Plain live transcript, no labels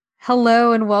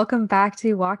Hello and welcome back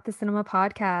to Walk the Cinema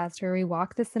podcast, where we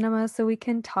walk the cinema so we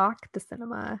can talk the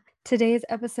cinema. Today's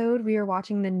episode, we are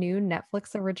watching the new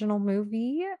Netflix original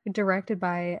movie directed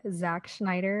by Zack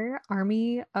Schneider,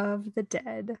 Army of the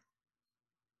Dead.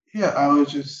 Yeah, I would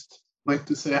just like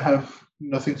to say I have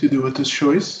nothing to do with this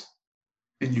choice,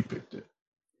 and you picked it.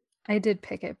 I did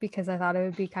pick it because I thought it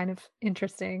would be kind of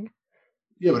interesting.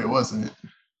 Yeah, but it wasn't.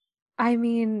 I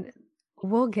mean,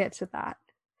 we'll get to that.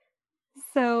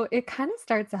 So it kind of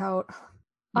starts out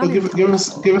But give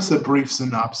unintelligible. us a brief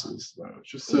synopsis, though,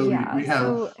 just so Yeah, we have.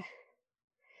 so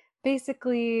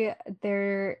basically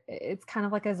it's kind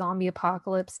of like a zombie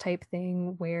apocalypse type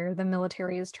thing where the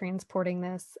military is transporting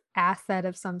this asset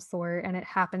of some sort and it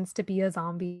happens to be a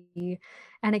zombie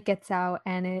and it gets out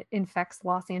and it infects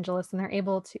Los Angeles and they're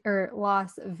able to or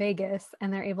Las Vegas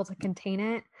and they're able to contain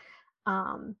it.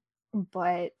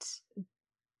 But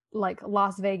like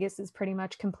Las Vegas is pretty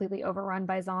much completely overrun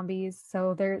by zombies.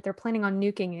 So they're planning on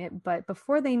nuking it, but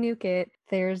before they nuke it,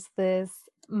 there's this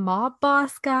mob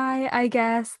boss guy, I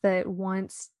guess, that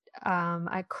wants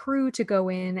a crew to go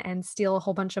in and steal a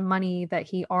whole bunch of money that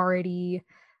he already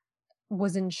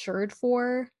was insured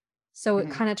for. So it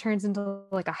Mhm. kind of turns into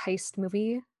like a heist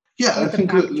movie Yeah, I with a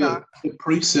think backdrop. the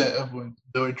preset of what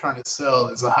they were trying to sell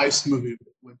is a heist movie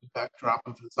with the backdrop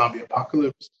of the zombie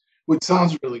apocalypse, which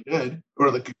sounds really good, or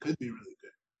like it could be really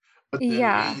good. But then,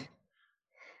 Yeah, yeah,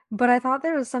 but I thought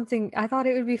there was something I thought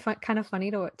it would be kind of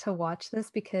funny to watch this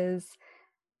because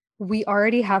we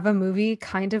already have a movie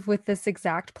kind of with this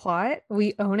exact plot.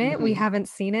 We own it. We mhm. haven't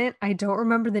seen it. I don't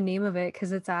remember the name of it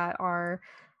because it's at our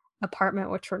apartment,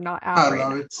 which we're not I at don't right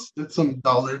know. now. It's some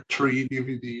Dollar Tree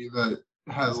DVD that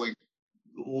has like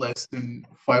less than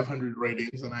 500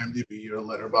 ratings on IMDb or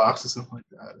Letterboxd or something like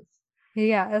that. It's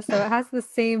Yeah, so it has the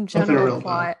same nothing general real though.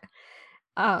 plot,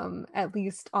 at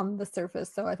least on the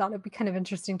surface. So I thought it'd be kind of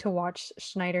interesting to watch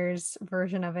Schneider's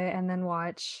version of it and then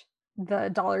watch the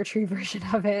Dollar Tree version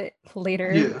of it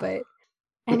later. Yeah, But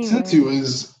but since it anyway,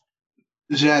 was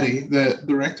Jaddy that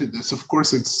directed this, of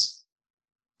course it's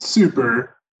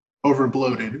super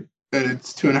overbloated. That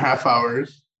it's 2.5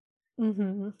 hours.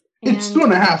 It's two and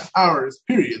and a half hours.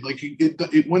 Period. Like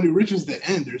when it reaches the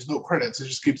end, there's no credits. It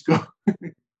just keeps going.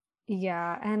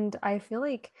 yeah, and I feel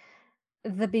like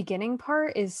the beginning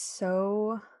part is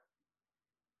so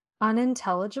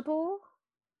unintelligible.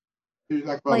 You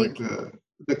talk about like Like,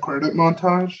 the credit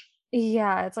montage.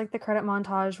 yeah, it's like the credit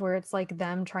montage where it's like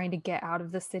them trying to get out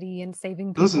of the city and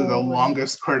saving Those are the people and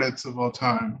longest credits of all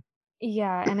time.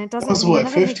 yeah, and it That doesn't was none what,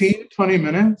 of it makes 15, 20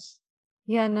 minutes?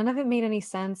 yeah, none of it made any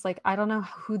sense. Like I don't know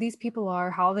who these people are,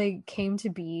 how they came to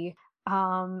be.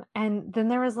 And then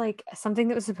there was like something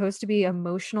that was supposed to be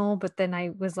emotional, but then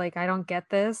I was like, I don't get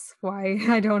this. Why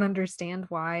I don't understand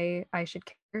why I should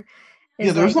care. Yeah,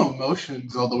 Is there was like no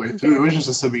emotions all the way through. It there was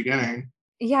just the beginning.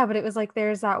 Yeah, but it was like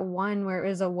there's that one where it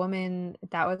was a woman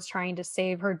that was trying to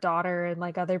save her daughter and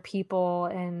like other people,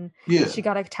 and Yeah. she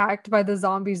got attacked by the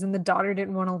zombies, and the daughter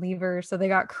didn't want to leave her, so they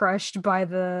got crushed by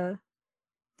the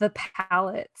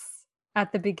pallets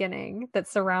at the beginning that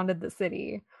surrounded the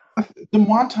city. The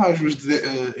montage was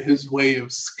his way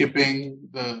of skipping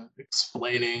the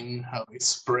explaining how they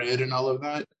spread and all of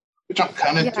that, which I'm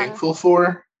kind of Yeah. thankful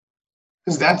for,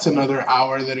 because that's another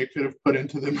hour that it could have put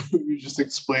into the movie just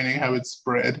explaining how it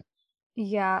spread.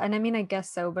 Yeah, and I mean I guess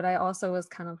so, but I also was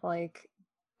kind of like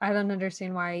I don't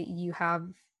understand why you have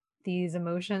these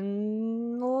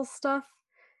emotional stuff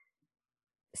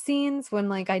scenes when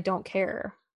like I don't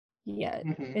care yet.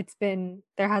 Hmm.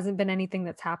 There hasn't been anything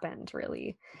that's happened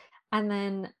really. And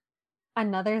then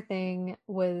another thing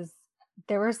was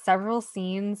there were several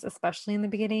scenes, especially in the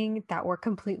beginning, that were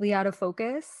completely out of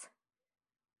focus.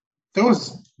 There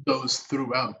was those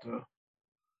throughout, though.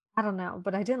 I don't know,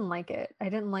 but I didn't like it. I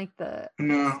didn't like the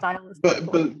No, stylistic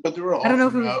like but they were I all don't know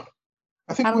if it was throughout.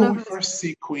 I I think don't when know if we it was first me.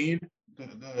 see Queen,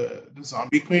 the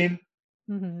zombie Queen,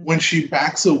 Mhm. when she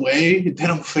backs away, they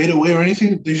don't fade away or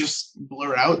anything. They just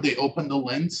blur out. They open the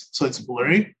lens so it's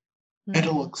blurry, and it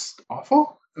Mhm. looks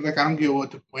awful. Like I don't get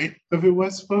what the point of it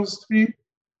was supposed to be.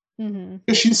 Mhm.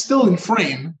 Because she's still in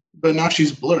frame, but now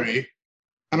she's blurry.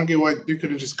 I don't get why you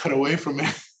could have just cut away from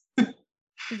it.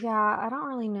 Yeah, I don't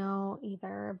really know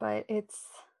either, but it's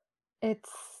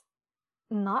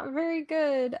not very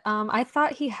good. I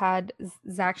thought he had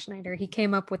Zack Schneider. He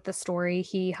came up with the story.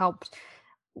 He helped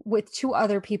with two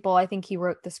other people. I think he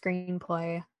wrote the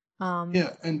screenplay. Um,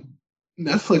 Yeah, and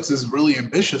Netflix is really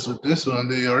ambitious with this one.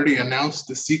 They already announced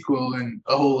the sequel and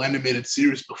a whole animated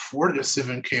series before this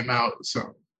even came out.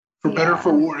 So, for better or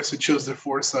for yeah. worse, it shows their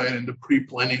foresight and the pre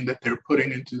planning that they're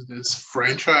putting into this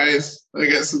franchise. I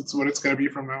guess it's what it's going to be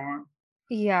from now on.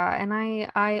 Yeah, and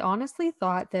I honestly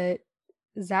thought that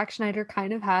Zack Schneider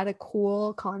kind of had a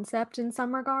cool concept in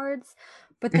some regards,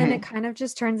 but then it Mhm. kind of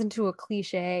just turns into a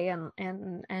cliche and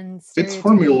It's stereotypical.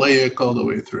 formulaic all the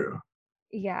way through.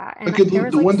 Yeah, and Like there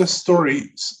was the like when the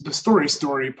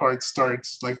story part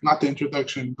starts, like not the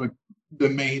introduction, but the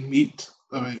main meat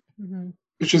of it. Mhm.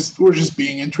 It's just we're just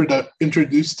being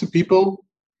introduced to people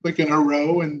like in a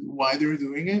row and why they're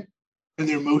doing it, and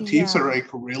their motifs are Yeah. like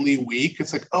really weak.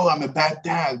 It's like, oh, I'm a bad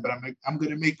dad, but I'm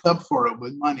gonna make up for it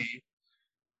with money.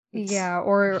 It's Yeah,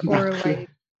 or not good. like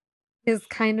his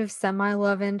kind of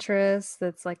semi-love interest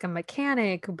that's like a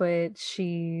mechanic, but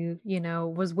she,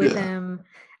 was with Yeah, him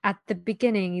at the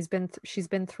beginning. She's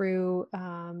been through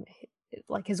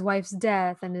like his wife's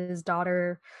death and his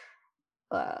daughter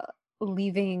uh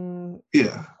leaving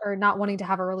yeah. or not wanting to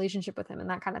have a relationship with him and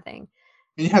that kind of thing.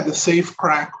 And you had the safe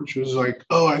crack, which was like,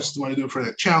 oh, I just want to do it for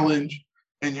the challenge.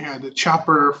 And you had the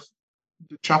chopper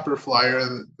flyer,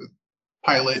 the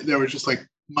pilot. There was just like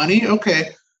money,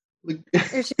 okay. Like,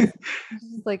 Or she's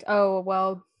just like, "Oh,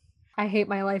 well, I hate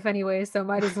my life anyway, so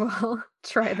might as well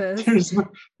try this." there's no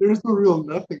there's no real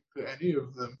nothing to any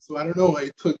of them. So I don't know why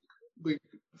it took like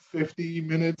 50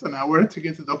 minutes, an hour to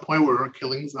get to the point where we're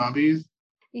killing zombies.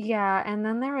 Yeah, and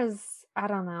then there was I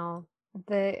don't know,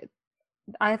 the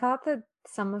I thought that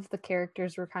some of the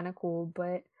characters were kind of cool,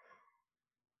 but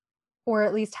or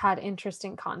at least had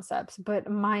interesting concepts, but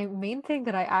my main thing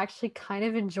that I actually kind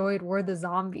of enjoyed were the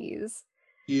zombies.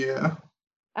 Yeah.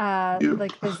 Yep.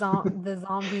 Like the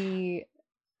zombie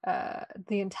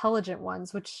the intelligent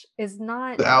ones, which is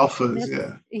not The alphas,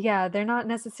 yeah. yeah, they're not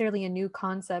necessarily a new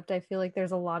concept. I feel like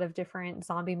there's a lot of different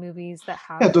zombie movies that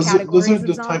Yeah, have those are categories of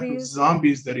the type of zombies.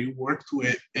 zombies that he worked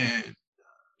with in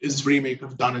his remake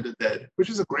of Dawn of the Dead, which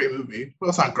is a great movie. Well,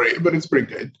 it's not great, but it's pretty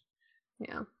good.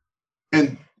 Yeah.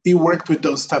 And he worked with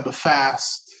those type of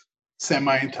fast,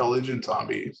 semi-intelligent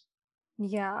zombies.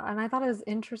 Yeah, and I thought it was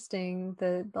interesting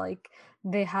that like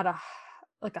they had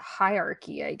like a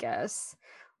hierarchy, I guess,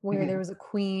 where there Mhm. was a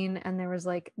queen and there was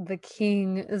like the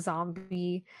king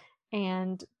zombie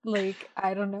and like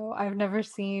I don't know, I don't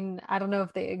know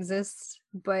if they exist,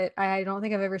 but I don't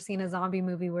think I've ever seen a zombie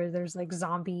movie where there's like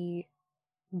zombie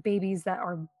babies that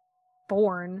are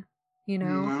born, you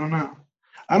know? I don't know.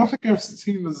 I don't think I've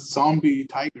seen a zombie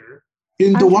tiger.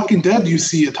 In The I'm trying to Walking think. Dead, you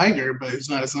see a tiger, but it's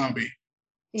not a zombie.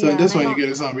 So in Yeah, and this I one, you don't get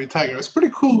a zombie tiger. It's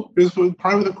pretty cool. It's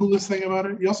probably the coolest thing about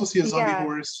it. You also see a zombie yeah,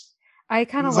 horse. I And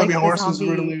kind the of zombie like the horse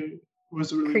zombie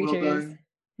was really well creatures. done.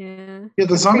 Yeah. Yeah, the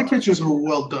The zombie creatures were creatures kind were of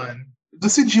well done. The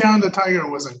CGI on the tiger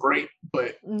wasn't great, but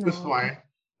it was no. fine.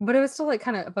 But it was still like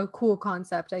kind of a cool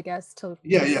concept, I guess,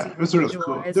 Yeah, to yeah, see it was and really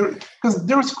cool. visualize.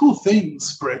 There was cool things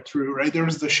spread through, right? There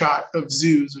was the shot of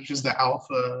Zeus, which is the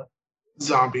alpha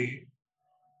zombie.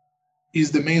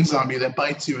 He's the main zombie that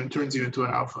bites you and turns you into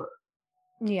an alpha.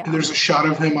 And Yeah. there's a shot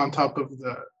of him on top of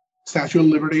the Statue of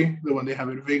Liberty, the one they have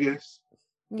in Vegas.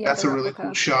 Yeah, That's the a really cool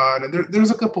replica. shot. And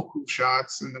there's a couple cool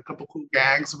shots and a couple cool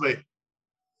gags, but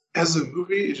as a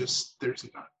movie, it just there's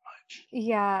not much.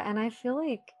 Yeah, and I feel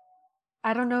like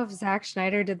I don't know if Zack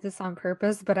Schneider did this on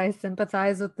purpose, but I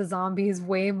sympathize with the zombies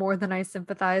way more than I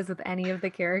sympathize with any of the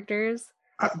characters.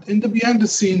 In the behind the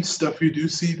scenes stuff, you do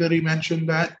see that he mentioned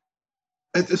that,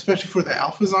 especially for the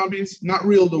alpha zombies, Yeah.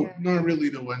 not really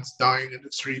the ones dying in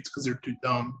the streets because they're too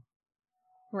dumb,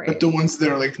 but Right. the ones that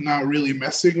are like not really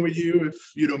messing with you if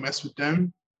you don't mess with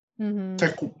them. It's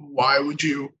Mm-hmm. like, why would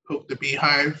you poke the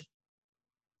beehive?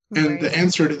 And the Right.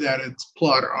 answer to that is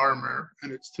plot armor,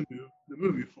 and it's to move the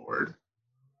movie forward.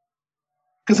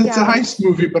 Because it's Yeah, a but heist it's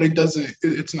movie, but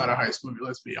it's not a heist movie.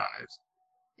 Let's be honest.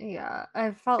 yeah,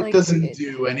 I felt It like doesn't it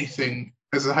do anything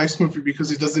as a heist movie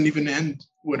because it doesn't even end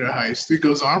with a heist. It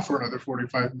goes on for another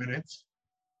 45 minutes.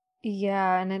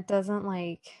 yeah, and it doesn't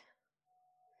like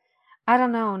I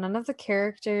don't know, none of the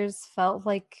characters felt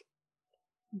like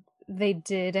they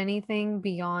did anything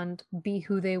beyond be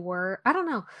who they were. I don't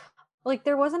know. Like,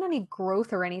 there wasn't any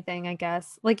growth or anything, I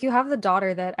guess. Like, you have the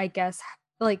daughter that I guess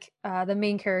like, the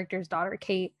main character's daughter,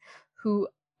 Kate, who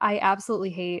I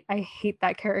absolutely hate. I hate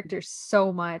that character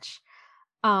so much.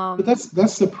 But Um,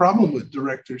 that's the problem with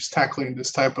directors tackling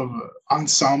this type of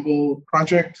ensemble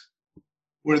project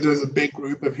where there's a big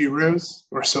group of heroes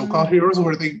or so-called mhm. heroes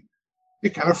where they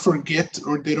kind of forget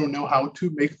or they don't know how to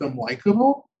make them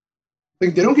likable.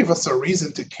 Like they don't give us a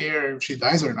reason to care if she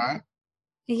dies or not.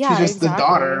 She's Yeah, just the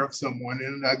daughter exactly. of someone,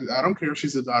 and I don't care if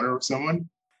she's the daughter of someone.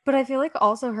 But I feel like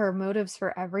also her motives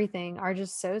for everything are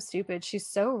just so stupid. She's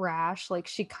so rash. Like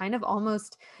she kind of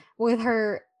almost with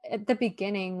her at the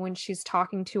beginning when she's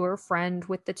talking to her friend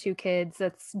with the two kids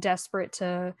that's desperate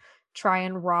to try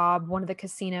and rob one of the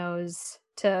casinos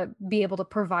to be able to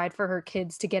provide for her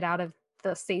kids to get out of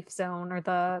the safe zone or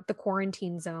the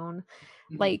quarantine zone.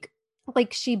 Mhm.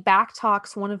 Like she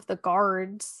backtalks one of the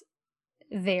guards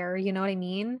there, you know what I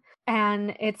mean?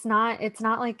 And it's not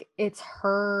like it's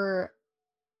her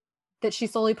that she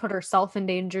solely put herself in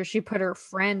danger, she put her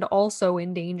friend also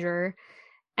in danger.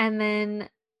 And then,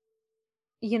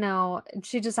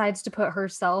 she decides to put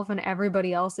herself and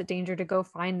everybody else at danger to go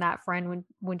find that friend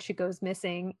when she goes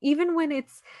missing. Even when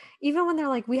they're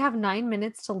like, "We have 9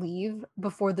 minutes to leave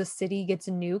before the city gets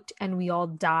nuked and we all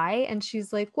die." And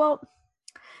she's like, "Well,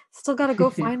 still got to go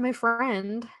find my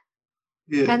friend."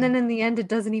 Yeah, And then in the end it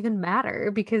doesn't even matter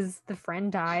because the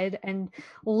friend died, and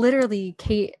literally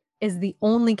Kate is the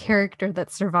only character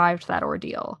that survived that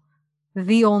ordeal.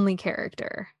 The only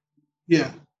character.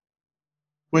 yeah.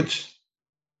 Which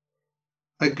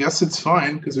I guess it's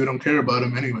fine because we don't care about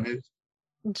him anyways.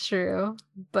 True,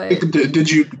 Like, but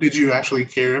did you actually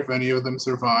care if any of them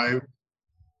survived?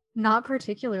 not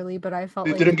particularly, but I felt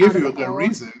They like didn't give you a good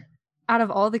reason. out of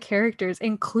all the characters,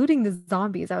 including the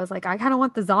zombies, I was like, I kind of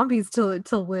want the zombies to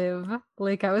live.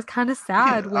 Like I was kind of Yeah,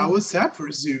 sad I when was sad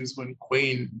for Zeus when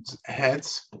Quane's head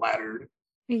splattered.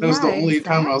 That was yeah, the only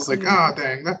time I was like, ah, exactly.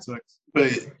 dang, that sucks.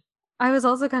 But I was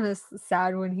also kind of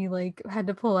sad when he like had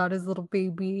to pull out his little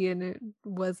baby and it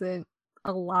wasn't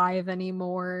alive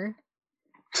anymore.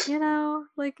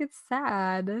 Like it's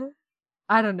sad.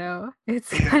 I don't know.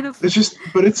 It's yeah, kind of it's just,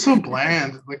 but it's so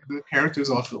bland. Like the characters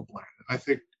all feel bland. I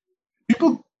think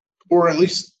people, or at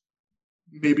least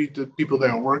maybe the people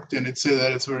that worked in it, say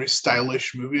that it's a very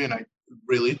stylish movie, and I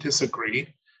really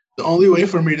disagree. The only way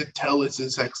for me to tell it's a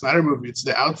Zack Snyder movie, it's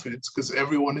the outfits, because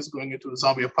everyone is going into a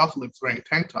zombie apocalypse wearing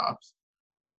tank tops.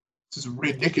 It's just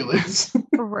ridiculous.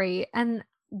 right. And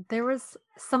there was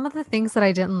some of the things that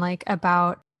I didn't like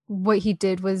about what he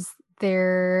did was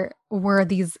there were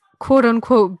these quote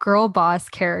unquote girl boss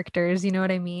characters, you know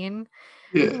what I mean?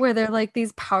 Yeah, Where they're like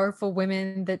these powerful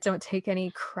women that don't take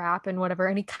any crap and whatever.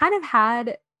 And he kind of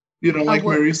had you don't a like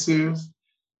what Mary Sue's?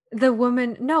 the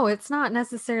woman no, it's not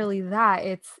necessarily that.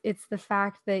 It's the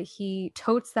fact that he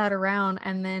totes that around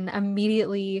and then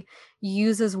immediately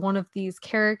uses one of these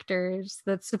characters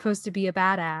that's supposed to be a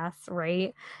badass,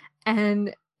 right?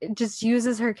 And it just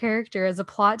uses her character as a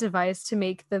plot device to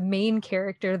make the main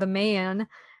character, the man,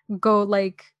 go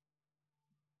like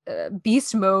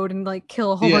beast mode and like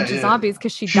kill a whole Yeah, bunch of yeah. zombies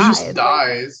because she She just died. Like,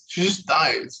 dies. She just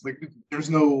dies. Like there's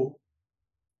no.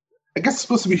 I guess it's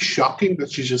supposed to be shocking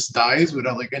that she just dies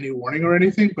without like any warning or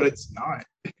anything, but it's not.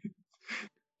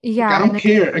 Like I yeah, don't and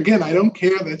care. Again, I don't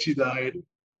care that she died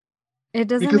it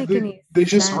doesn't because make they any they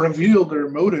just sense. revealed her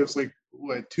motives. Like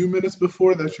what 2 minutes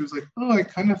before that, she was like, "Oh, I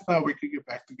kind of thought we could get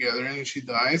back together," and then she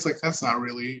dies. Like that's not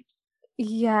really.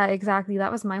 Yeah, exactly.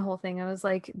 That was my whole thing. I was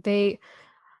like, they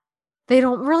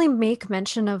don't really make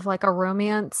mention of like a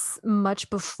romance much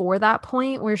before that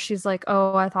point where she's like,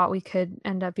 "Oh, I thought we could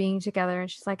end up being together."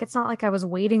 And she's like, "It's not like I was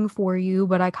waiting for you,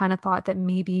 but I kind of thought that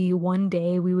maybe one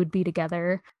day we would be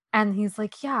together." And he's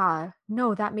like, "Yeah,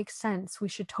 no, that makes sense. We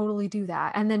should totally do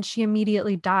that." And then she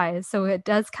immediately dies. So it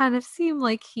does kind of seem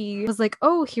like he was like,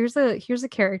 "Oh, here's a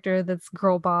character that's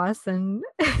girl boss and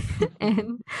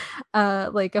and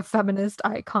like a feminist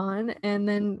icon, and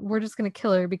then we're just going to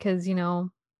kill her because,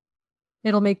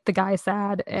 it'll make the guy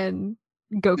sad and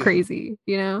go Yeah, crazy,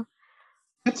 you know?"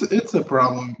 it's a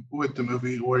problem with the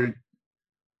movie where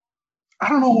I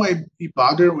don't know why he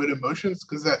bothered with emotions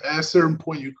because at a certain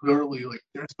point you clearly like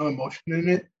there's no emotion in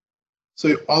it.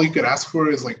 So all you could ask for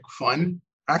is like fun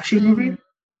action Mhm. movie,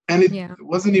 and it Yeah.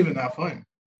 wasn't even that fun.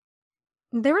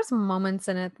 There was moments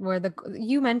in it where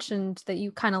you mentioned that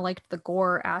you kind of liked the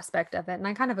gore aspect of it, and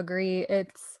I kind of agree.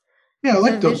 It's Yeah, I the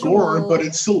like the gore, but visual.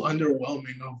 it's still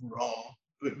underwhelming overall.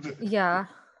 But Yeah.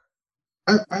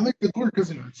 I like the gore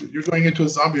because you're going into a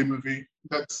zombie movie.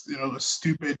 That's a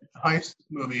stupid heist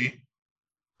movie.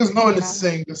 Because no one is Yeah.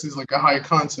 saying this is like a high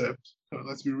concept. So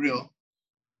let's be real.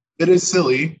 It is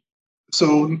silly.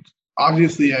 So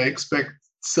obviously, I expect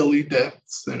silly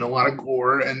deaths and a lot of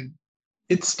gore, and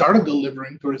it started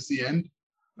delivering towards the end,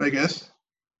 I guess.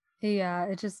 Yeah,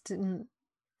 it just didn't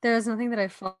there was nothing that I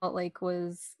felt like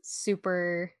was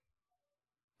super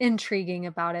intriguing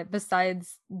about it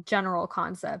besides general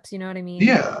concepts, you know what I mean?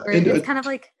 Yeah, Where and it's kind of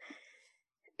like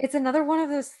it's another one of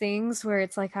those things where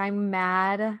it's like I'm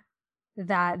mad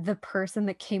that the person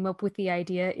that came up with the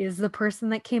idea is the person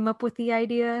that came up with the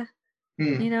idea. You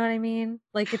hmm. know what I mean?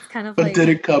 Like it's kind of But did like,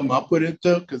 it come up with it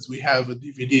though? Because we have a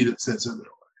DVD that says otherwise.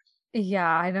 yeah,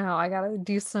 I know. I gotta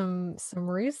do some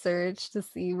research to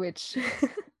see which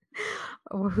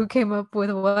who came up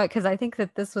with what, because I think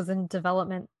that this was in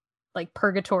development like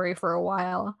purgatory for a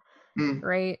while.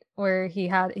 right? Where he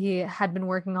had been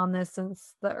working on this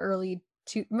since the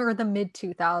mid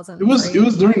 2000s, It right?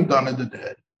 was during Dawn of the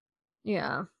Dead.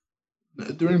 Yeah.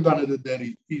 During Dawn of the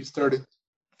Dead, he started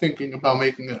thinking about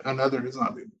making another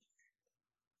zombie.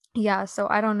 Yeah, so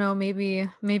I don't know, maybe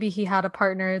he had a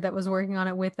partner that was working on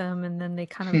it with him and then they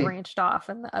kind of Hmm. branched off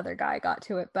and the other guy got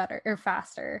to it better or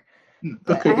faster.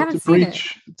 But Okay, I haven't seen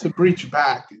it. to breach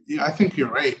back, yeah, I think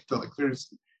you're right. So, like,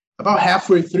 there's about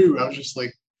halfway through, I was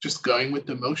just going with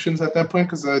the motions at that point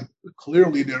because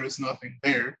clearly there was nothing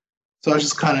there. So I was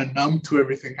just kind of numb to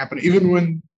everything happening. Even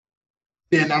when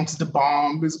they announced the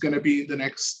bomb is going to be in the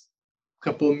next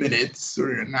couple of minutes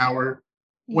or an hour,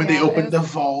 when they Yeah, it opened was the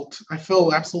vault, I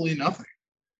felt absolutely nothing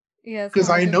yeah, it's because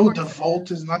kind of I like of know course the it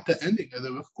vault is. is not the ending of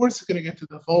it. Of course, you're going to get to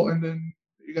the vault and then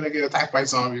you're going to get attacked by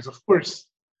zombies. Of course.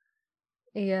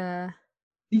 Yeah.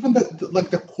 Even like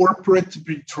the corporate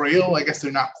betrayal. I guess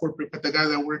they're not corporate, but the guy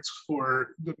that works for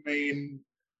the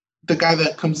guy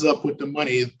that comes up with the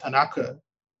money, Tanaka,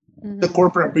 the Hmm.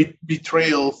 corporate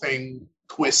betrayal thing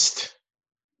twist.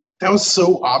 That was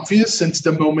so obvious since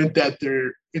the moment that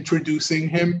they're introducing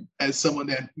him as someone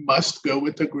that must go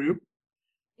with the group.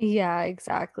 Yeah,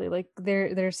 exactly. Like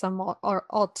there's some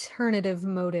alternative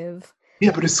motive.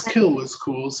 Yeah, but his And kill was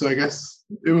cool, so I guess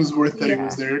it was worth that he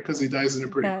was yeah, there because he dies in a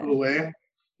pretty that cool way.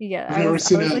 yeah, I've never I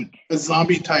seen was like a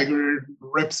zombie tiger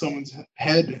rip someone's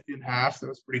head in half. That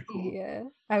was pretty cool. yeah,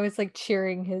 I was like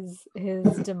cheering his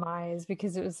demise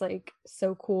because it was like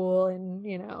so cool and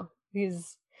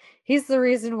he's the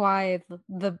reason why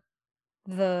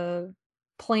the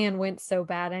plan went so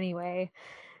bad anyway.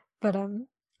 But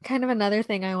kind of another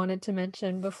thing I wanted to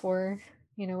mention before,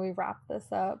 we wrap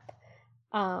this up.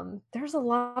 There's a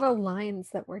lot of lines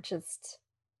that were just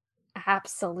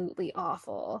absolutely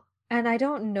awful. And I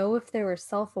don't know if they were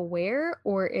self-aware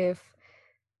or if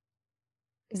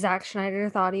Zack Schneider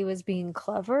thought he was being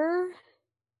clever,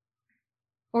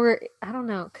 or I don't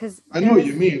know, because I know there what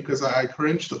you was, mean because I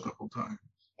cringed a couple times.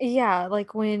 yeah,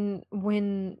 like when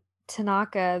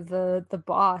Tanaka, the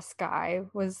boss guy,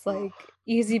 was Oh, like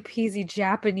easy peasy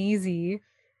Japanesey.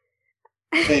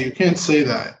 hey, you can't say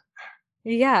that.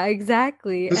 Yeah,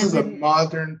 exactly. This is And a then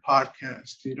modern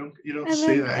podcast. You don't and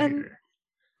say then that and here.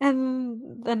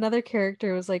 and another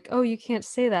character was like, "Oh, you can't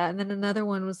say that." And then another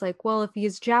one was like, "Well, if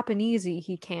he's Japanesey,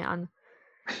 he can."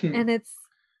 I And it's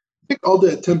think all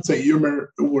the attempts at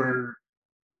humor were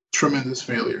tremendous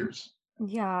failures.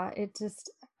 yeah, it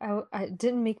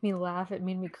didn't make me laugh. It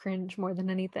made me cringe more than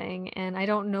anything. And I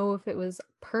don't know if it was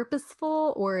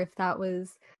purposeful or if that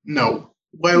was No.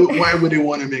 I Why would he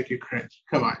want to make you cringe?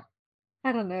 Come on.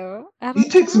 don't know. I He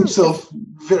don't takes know. himself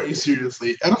very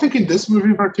seriously. I don't think in this movie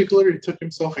in particular he took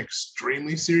himself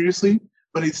extremely seriously,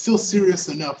 but he's still Mhm. serious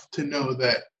enough to know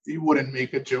that he wouldn't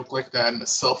make a joke like that in a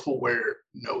self-aware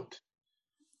note.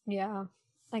 Yeah,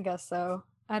 I guess so.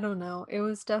 I don't know. It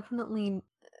was definitely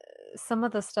some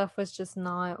of the stuff was just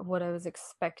not what I was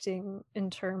expecting in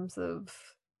terms of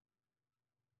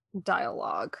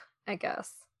dialogue, I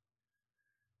guess.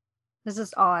 It's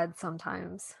just odd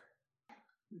sometimes.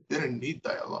 It didn't need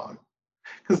dialogue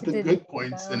because It the didn't good need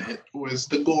points in though. it was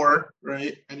the gore,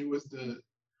 right? And it was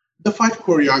the fight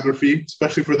choreography,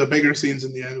 especially for the bigger scenes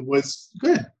in the end, was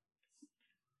good.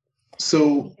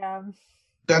 So Yeah.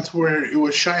 that's where it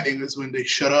was shining is when they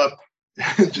shut up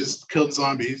and just killed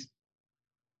zombies.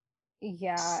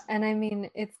 Yeah, and I mean,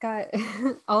 it's got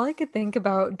all I could think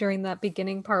about during that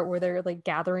beginning part where they're like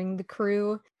gathering the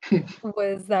crew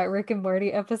was that Rick and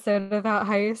Morty episode about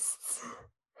heists.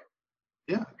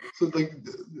 Yeah. So like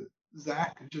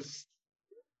Zach just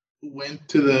went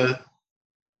to the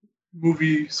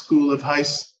movie school of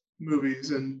heist movies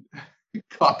and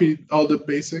copied all the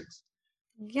basics.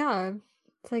 Yeah.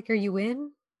 It's like, are you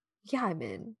in? Yeah, I'm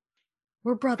in.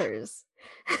 We're brothers.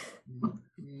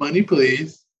 Money,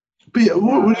 please. But yeah,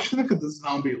 what Yeah. do you think of the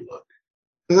zombie look?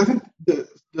 Because I think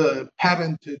the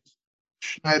patented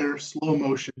Schneider slow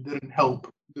motion didn't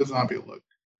help the zombie look,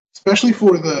 especially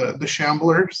for the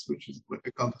shamblers, which is what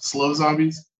they call the slow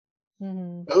zombies.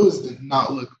 Hmm. Those did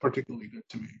not look particularly good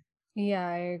to me. Yeah,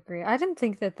 I agree. I didn't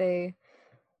think that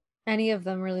any of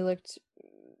them really looked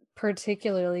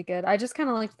particularly good. I just kind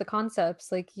of liked the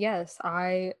concepts. Like, yes,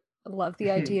 I love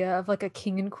the idea of like a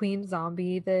king and queen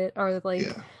zombie that are like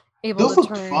Yeah, able those to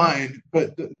looked turn. fine,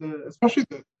 but especially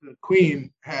the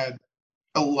queen had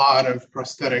a lot of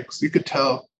prosthetics. You could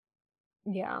tell.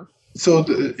 Yeah. So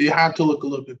it had to look a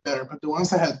little bit better. But the ones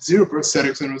that had zero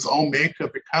prosthetics and it was all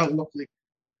makeup, it kind of looked like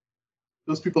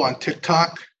those people on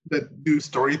TikTok that do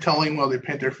storytelling while they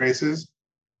paint their faces.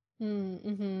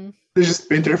 Mm-hmm. They just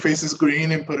paint their faces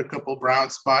green and put a couple brown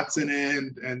spots in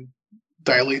it and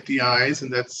dilate the eyes,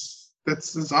 and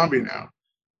That's a zombie now.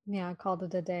 Yeah, I called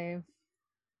it a day.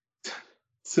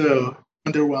 So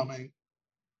underwhelming.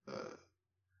 Uh,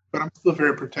 but I'm still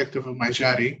very protective of my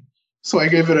Jatty. So I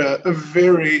gave it a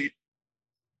very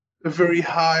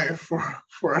high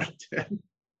 4 out of 10.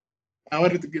 I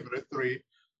wanted to give it a 3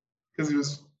 because it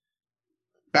was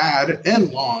bad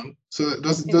and long. So It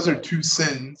those are was. two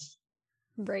sins.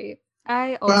 Right.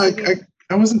 I also But gave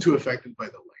I wasn't too affected by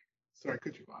the length. Sorry, I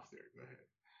cut you off there. Go ahead.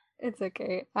 it's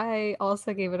okay. I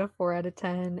also gave it a 4 out of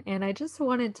 10, and I just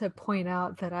wanted to point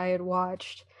out that I had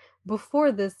watched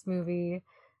before this movie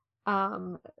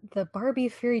the Barbie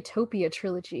Fairytopia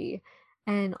trilogy.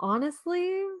 And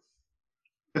honestly,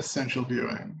 Essential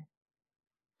viewing.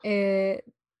 it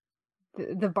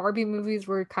the Barbie movies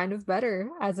were kind of better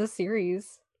as a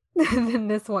series than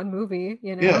this one movie,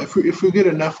 you Yeah, know? if we get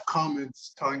enough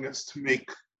comments telling us to make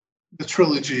the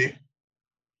trilogy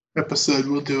episode,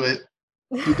 we'll do it.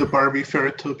 Do the Barbie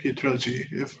Fairytopia trilogy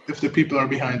if the people are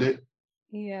behind it.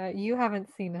 Yeah, you haven't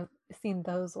seen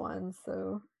those ones,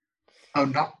 so Oh,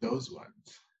 not those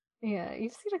ones. yeah,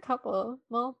 you've seen a couple.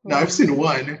 Well, No, I've one. seen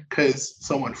one because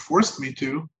someone forced me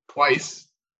to twice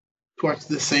to watch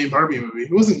the same Barbie movie.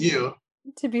 It wasn't you.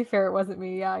 It To be fair, it wasn't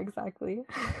me. Yeah, exactly.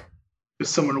 was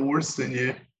someone worse than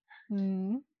you.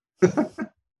 Mm.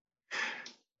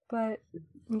 But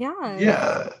yeah,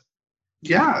 Yeah.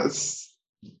 Yes.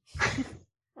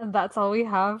 and that's all we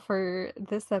have for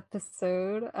this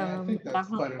episode. Yeah, I think that's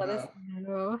Definitely quite let us enough.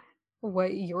 know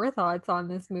what your thoughts on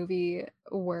this movie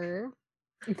were,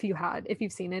 if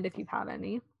you've seen it, if you have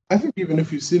any. I think even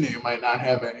if you've seen it, you might not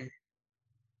have any.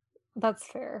 That's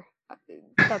fair.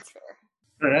 That's fair.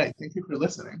 All right. Thank you for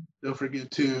listening. Don't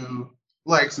forget to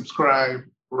like, subscribe,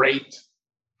 rate,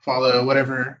 follow,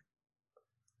 whatever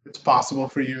it's possible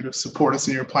for you to support us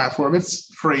in your platform.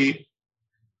 It's free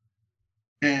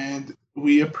and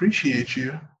we appreciate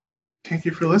you. Thank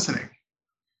you for listening.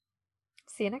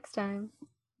 See you next time.